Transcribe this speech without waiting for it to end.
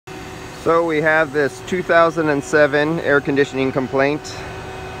So we have this 2007 air conditioning complaint,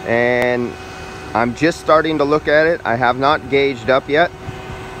 and I'm just starting to look at it. I have not gauged up yet.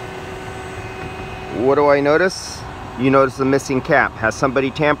 What do I notice? You notice the missing cap. Has somebody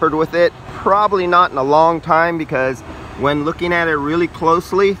tampered with it? Probably not in a long time, because when looking at it really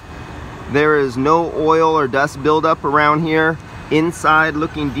closely, there is no oil or dust buildup around here. Inside,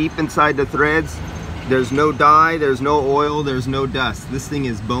 looking deep inside the threads, there's no dye, there's no oil, there's no dust. This thing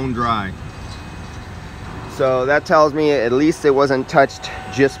is bone dry. So that tells me at least it wasn't touched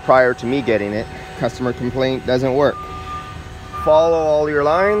just prior to me getting it. Customer complaint doesn't work. Follow all your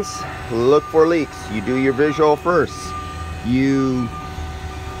lines, look for leaks. You do your visual first. You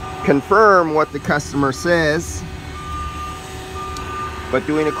confirm what the customer says, but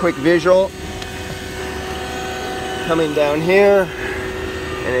doing a quick visual, coming down here,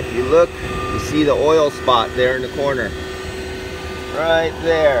 and if you look, you see the oil spot there in the corner, right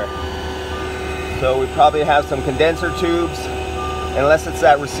there. So we probably have some condenser tubes, unless it's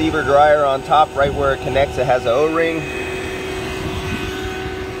that receiver dryer on top right where it connects. It has an O-ring.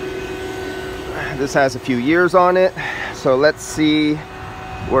 This has a few years on it, so let's see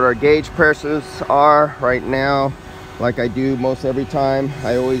what our gauge pressures are right now. Like I do most every time,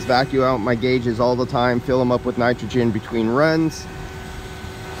 I always vacuum out my gauges all the time, fill them up with nitrogen between runs.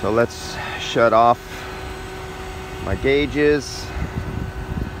 So let's shut off my gauges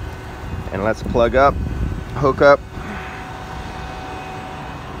and let's plug up, hook up,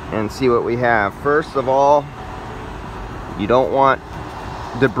 and see what we have. First of all, you don't want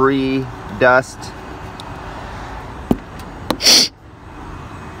debris, dust.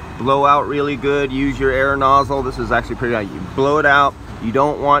 Blow out really good. Use your air nozzle. This is actually pretty good. You blow it out. You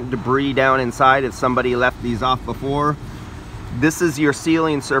don't want debris down inside if somebody left these off before. This is your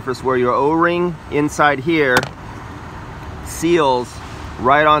sealing surface where your O-ring inside here seals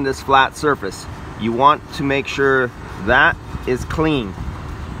right on this flat surface. You want to make sure that is clean.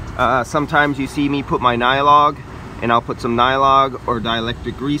 Sometimes you see me put my Nylog, and I'll put some Nylog or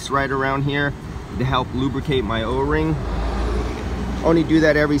dielectric grease right around here to help lubricate my O-ring. Only do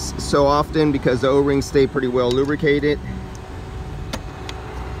that every so often because the O-rings stay pretty well lubricated.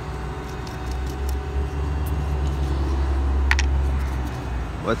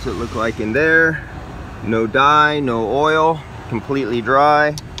 What's it look like in there? No dye, no oil, completely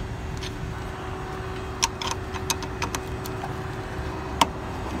dry.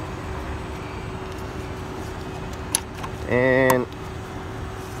 And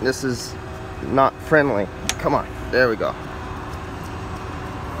this is not friendly. Come on, there we go.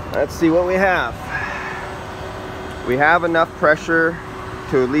 Let's see what we have. We have enough pressure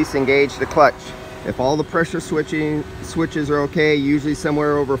to at least engage the clutch. If all the pressure switches are okay, usually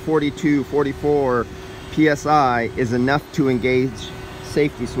somewhere over 42, 44 PSI is enough to engage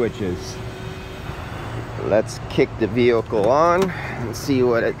safety switches. Let's kick the vehicle on and see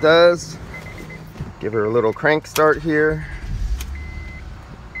what it does. Give her a little crank start here.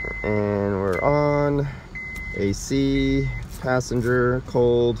 And we're on. AC, passenger,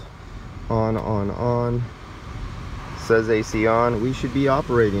 cold, on. Says AC on. We should be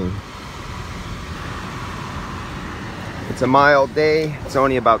operating. It's a mild day. It's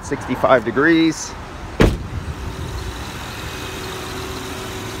only about 65 degrees.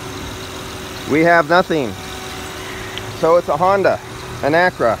 We have nothing. So it's a Honda, an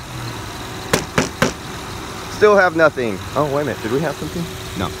Acura. Still have nothing. Oh, wait a minute. Did we have something?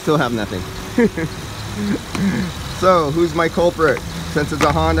 No, still have nothing. So, who's my culprit? Since it's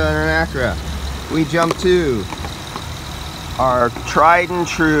a Honda and an Acura, we jump to our tried and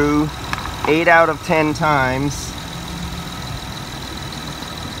true 8 out of 10 times.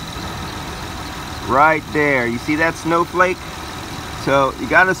 Right there. You see that snowflake? So you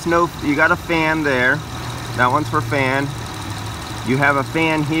got a fan there. That one's for fan. You have a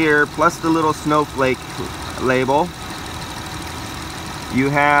fan here plus the little snowflake label. You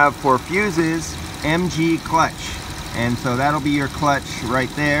have for fuses MG clutch, and so that'll be your clutch right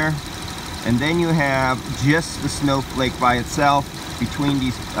there. And then you have just the snowflake by itself between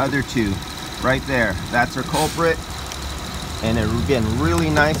these other two right there. That's our culprit. And it would have been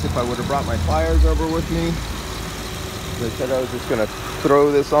really nice if I would have brought my pliers over with me. I said I was just gonna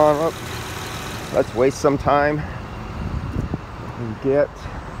throw this on up. Let's waste some time and get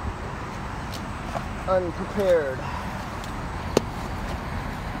unprepared.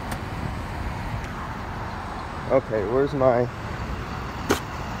 Okay, where's my...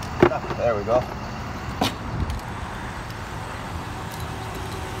 Oh, there we go.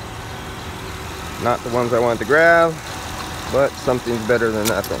 Not the ones I wanted to grab, but something's better than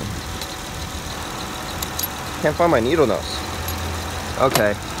nothing. Can't find my needle nose.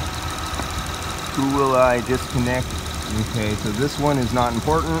 Okay. Who will I disconnect? Okay, so this one is not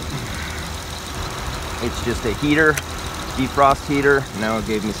important. It's just a heater, defrost heater. Now it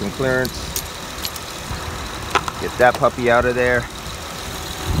gave me some clearance. Get that puppy out of there.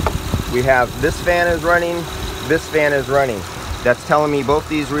 We have this fan is running, this fan is running. That's telling me both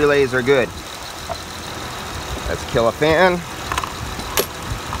these relays are good. Let's kill a fan.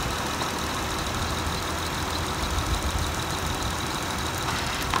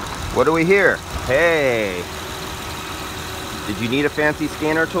 What do we hear? Hey, did you need a fancy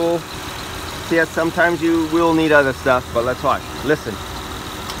scanner tool? See, yes, sometimes you will need other stuff, but let's watch. Listen.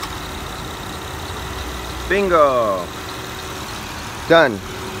 Bingo. Done.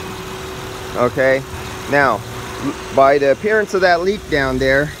 Okay, now, by the appearance of that leak down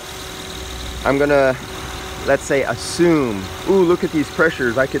there, I'm gonna, let's say, assume. Ooh, look at these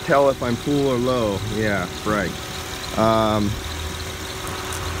pressures. I could tell if I'm full or low. Yeah, right.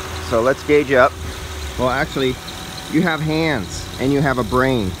 So let's gauge up. Well, actually, you have hands and you have a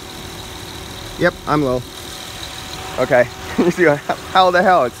brain. Yep, I'm low. Okay, you see, how the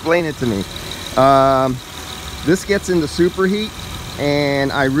hell? Explain it to me. This gets into superheat,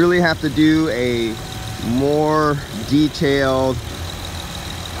 and I really have to do a more detailed,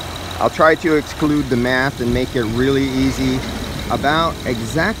 I'll try to exclude the math and make it really easy about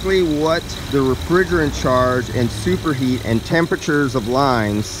exactly what the refrigerant charge and superheat and temperatures of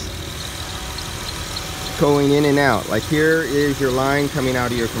lines going in and out. Like here is your line coming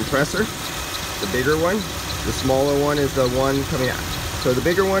out of your compressor, the bigger one. The smaller one is the one coming out. So the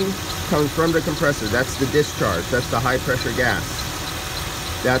bigger one comes from the compressor. That's the discharge. That's the high pressure gas.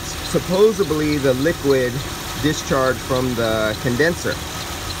 That's supposedly the liquid discharge from the condenser.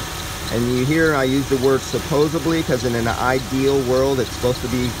 And you hear I use the word supposedly because in an ideal world it's supposed to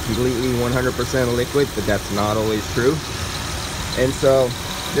be completely 100% liquid, but that's not always true. And so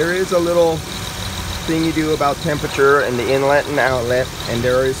there is a little thing you do about temperature and the inlet and outlet, and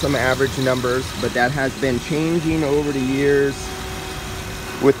there is some average numbers, but that has been changing over the years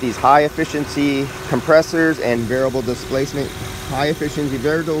with these high efficiency compressors and variable displacement, high efficiency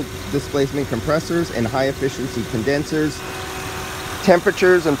variable displacement compressors and high efficiency condensers.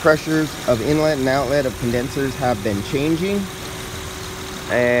 Temperatures and pressures of inlet and outlet of condensers have been changing,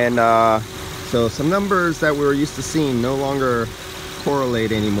 and so some numbers that we're used to seeing no longer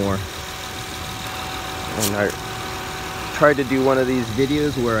correlate anymore. And I tried to do one of these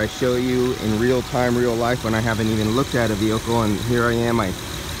videos where I show you in real time, real life, when I haven't even looked at a vehicle, and here I am, I'm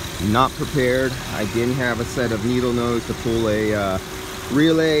not prepared. I didn't have a set of needle nose to pull a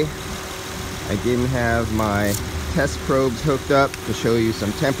relay. I didn't have my test probes hooked up to show you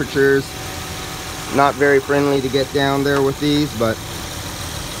some temperatures. Not very friendly to get down there with these, but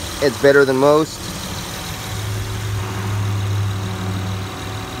it's better than most.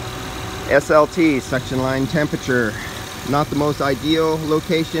 SLT, suction line temperature, not the most ideal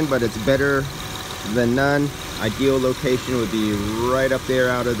location, but it's better than none. Ideal location would be right up there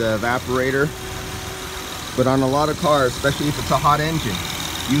out of the evaporator. But on a lot of cars, especially if it's a hot engine,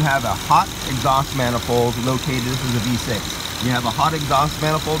 you have a hot exhaust manifold located. This is a V6. You have a hot exhaust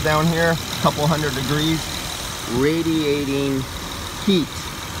manifold down here, a couple hundred degrees, radiating heat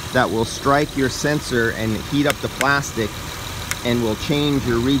that will strike your sensor and heat up the plastic and will change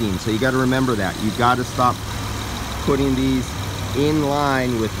your reading. So you got to remember that. You got to stop putting these in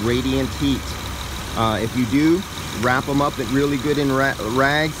line with radiant heat. If you do, wrap them up really good in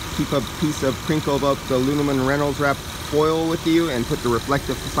rags. Keep a piece of crinkled up the aluminum Reynolds wrap foil with you and put the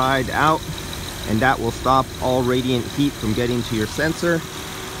reflective side out, and that will stop all radiant heat from getting to your sensor.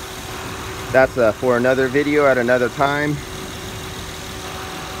 That's for another video at another time.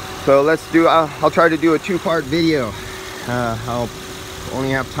 So let's do, I'll try to do a two-part video. I'll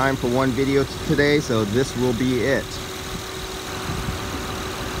only have time for one video today, so this will be it.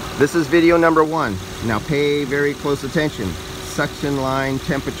 This is video number 1. Now pay very close attention. Suction line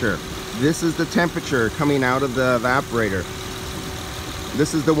temperature. This is the temperature coming out of the evaporator.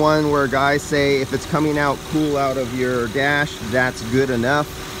 This is the one where guys say if it's coming out cool out of your dash, that's good enough.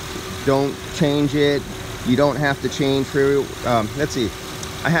 Don't change it. You don't have to change for, let's see.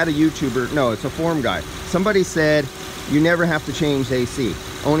 I had a YouTuber, no, it's a forum guy. Somebody said, you never have to change AC.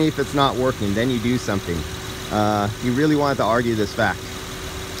 Only if it's not working, then you do something. He really wanted to argue this fact.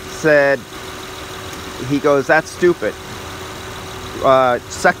 Said, he goes, that's stupid.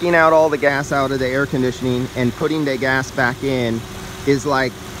 Sucking out all the gas out of the air conditioning and putting the gas back in is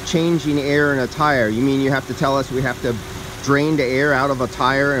like changing air in a tire. You mean you have to tell us we have to drain the air out of a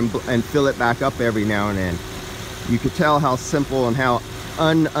tire and fill it back up every now and then? You could tell how simple and how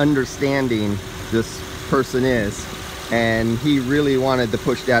ununderstanding this person is. and he really wanted to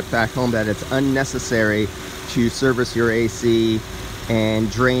push that fact home, that it's unnecessary to service your AC and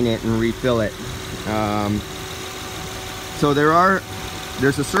drain it and refill it. So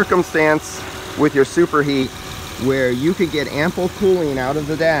there's a circumstance with your superheat where you could get ample cooling out of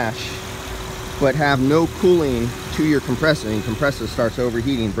the dash but have no cooling to your compressor, and your compressor starts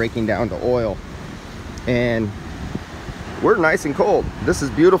overheating, breaking down to oil. And we're nice and cold. This is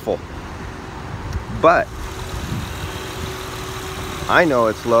beautiful, but I know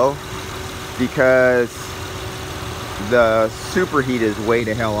it's low because the superheat is way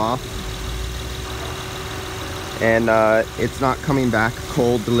to hell off, and it's not coming back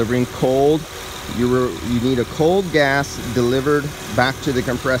cold, delivering cold. You need a cold gas delivered back to the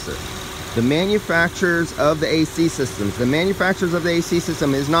compressor. The manufacturers of the AC systems, the manufacturers of the AC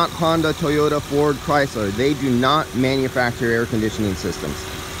system is not Honda, Toyota, Ford, Chrysler. They do not manufacture air conditioning systems.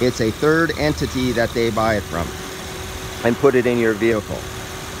 It's a third entity that they buy it from and put it in your vehicle.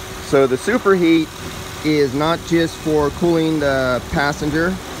 So the superheat is not just for cooling the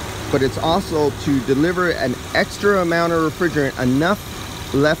passenger, but it's also to deliver an extra amount of refrigerant,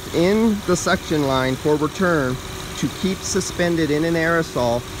 enough left in the suction line for return to keep suspended in an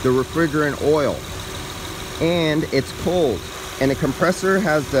aerosol the refrigerant oil. And it's cold, and a compressor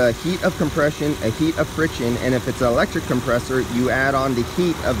has the heat of compression, a heat of friction, and if it's an electric compressor, you add on the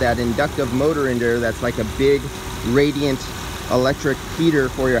heat of that inductive motor in there that's like a big radiant electric heater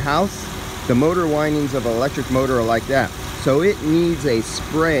for your house. The motor windings of an electric motor are like that. So it needs a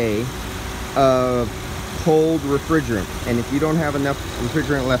spray of cold refrigerant, and if you don't have enough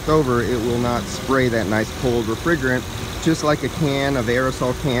refrigerant left over, it will not spray that nice cold refrigerant. Just like a can of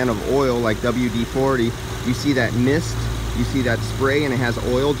aerosol can of oil like WD-40, you see that mist, you see that spray, and it has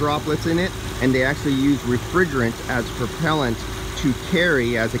oil droplets in it, and they actually use refrigerant as propellant to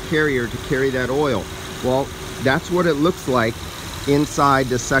carry, as a carrier to carry that oil. Well, that's what it looks like inside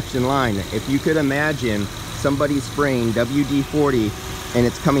the suction line. If you could imagine somebody spraying WD-40 and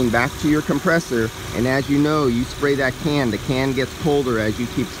it's coming back to your compressor, and as you know, you spray that can, the can gets colder as you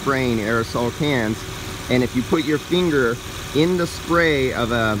keep spraying aerosol cans, and if you put your finger in the spray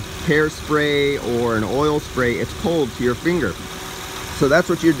of a hairspray or an oil spray, it's cold to your finger. So that's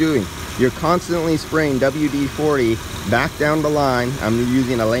what you're doing. You're constantly spraying WD-40 back down the line, I'm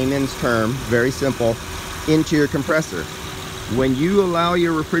using a layman's term, very simple, into your compressor. When you allow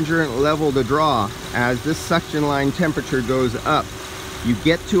your refrigerant level to draw, as this suction line temperature goes up, you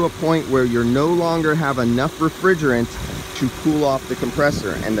get to a point where you no longer have enough refrigerant to cool off the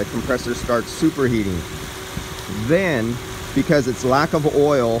compressor, and the compressor starts superheating. Then, because it's lack of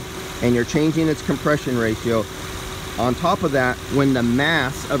oil and you're changing its compression ratio, on top of that, when the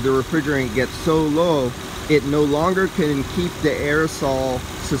mass of the refrigerant gets so low, it no longer can keep the aerosol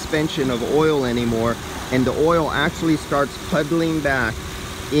suspension of oil anymore, and the oil actually starts puddling back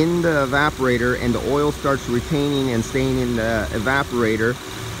in the evaporator, and the oil starts retaining and staying in the evaporator.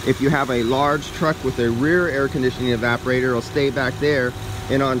 If you have a large truck with a rear air conditioning evaporator, it'll stay back there.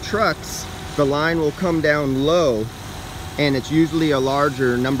 And on trucks, the line will come down low, and it's usually a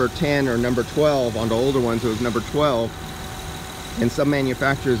larger number 10 or number 12. On the older ones, it was number 12. And some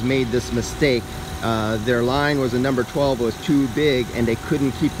manufacturers made this mistake. Their line was a number 12, was too big, and they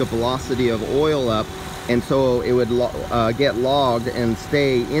couldn't keep the velocity of oil up, and so it would get logged and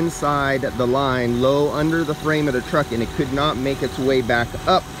stay inside the line low under the frame of the truck, and it could not make its way back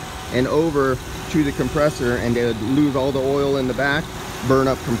up and over to the compressor, and they would lose all the oil in the back, burn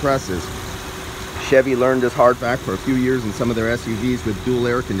up compressors. Chevy learned this hard fact for a few years in some of their SUVs with dual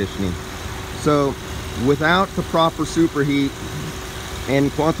air conditioning. So without the proper superheat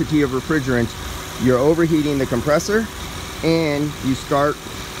and quantity of refrigerant, you're overheating the compressor, and you start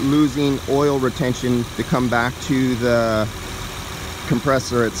losing oil retention to come back to the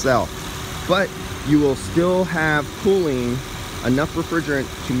compressor itself. But you will still have cooling, enough refrigerant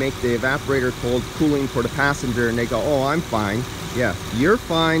to make the evaporator cold, cooling for the passenger, and they go, oh, I'm fine. Yeah, you're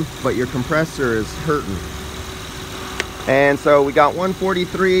fine, but your compressor is hurting. And so we got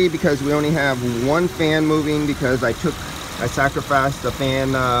 143 because we only have one fan moving, because I sacrificed the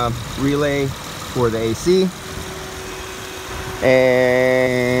fan relay for the AC.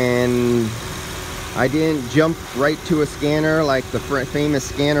 And I didn't jump right to a scanner like the famous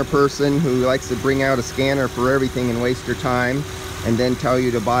scanner person who likes to bring out a scanner for everything and waste your time, and then tell you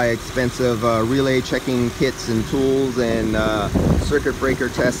to buy expensive relay checking kits and tools and circuit breaker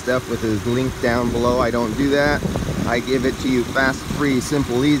test stuff with his link down below. I don't do that. I give it to you fast, free,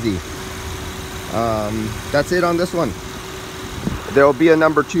 simple, easy. That's it on this one. There will be a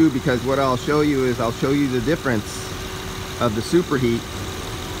number 2, because what I'll show you is I'll show you the difference of the superheat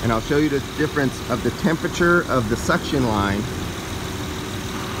and I'll show you the difference of the temperature of the suction line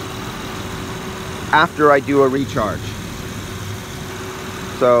after I do a recharge.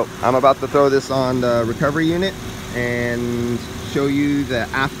 So I'm about to throw this on the recovery unit and show you the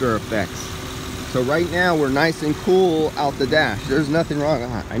after effects. So right now we're nice and cool out the dash. There's nothing wrong.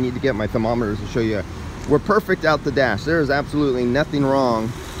 I need to get my thermometers to show you. We're perfect out the dash. There is absolutely nothing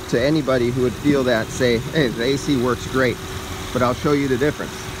wrong to anybody who would feel that, say, hey, the AC works great. But I'll show you the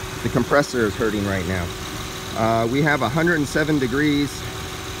difference. The compressor is hurting right now. We have 107 degrees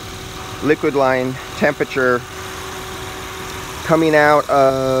liquid line temperature coming out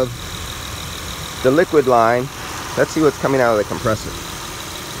of the liquid line. Let's see what's coming out of the compressor.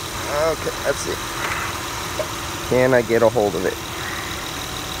 Okay, let's see. Can I get a hold of it?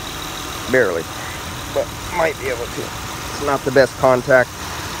 Barely, but might be able to. It's not the best contact.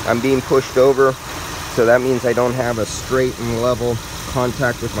 I'm being pushed over, so that means I don't have a straight and level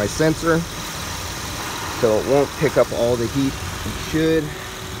contact with my sensor, so it won't pick up all the heat it should.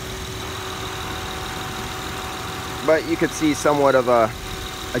 But you could see somewhat of a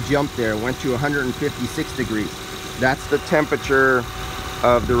jump there. It went to 156 degrees. That's the temperature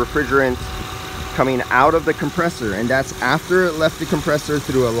of the refrigerant coming out of the compressor, and that's after it left the compressor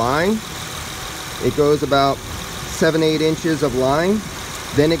through a line. It goes about 7-8 inches of line,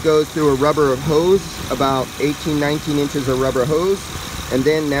 then it goes through a rubber hose, about 18-19 inches of rubber hose, and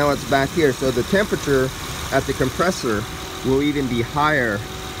then now it's back here. So the temperature at the compressor will even be higher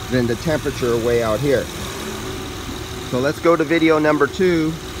than the temperature way out here. So let's go to video number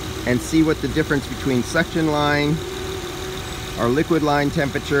 2 and see what the difference between suction line, our liquid line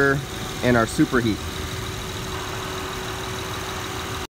temperature, and our superheat.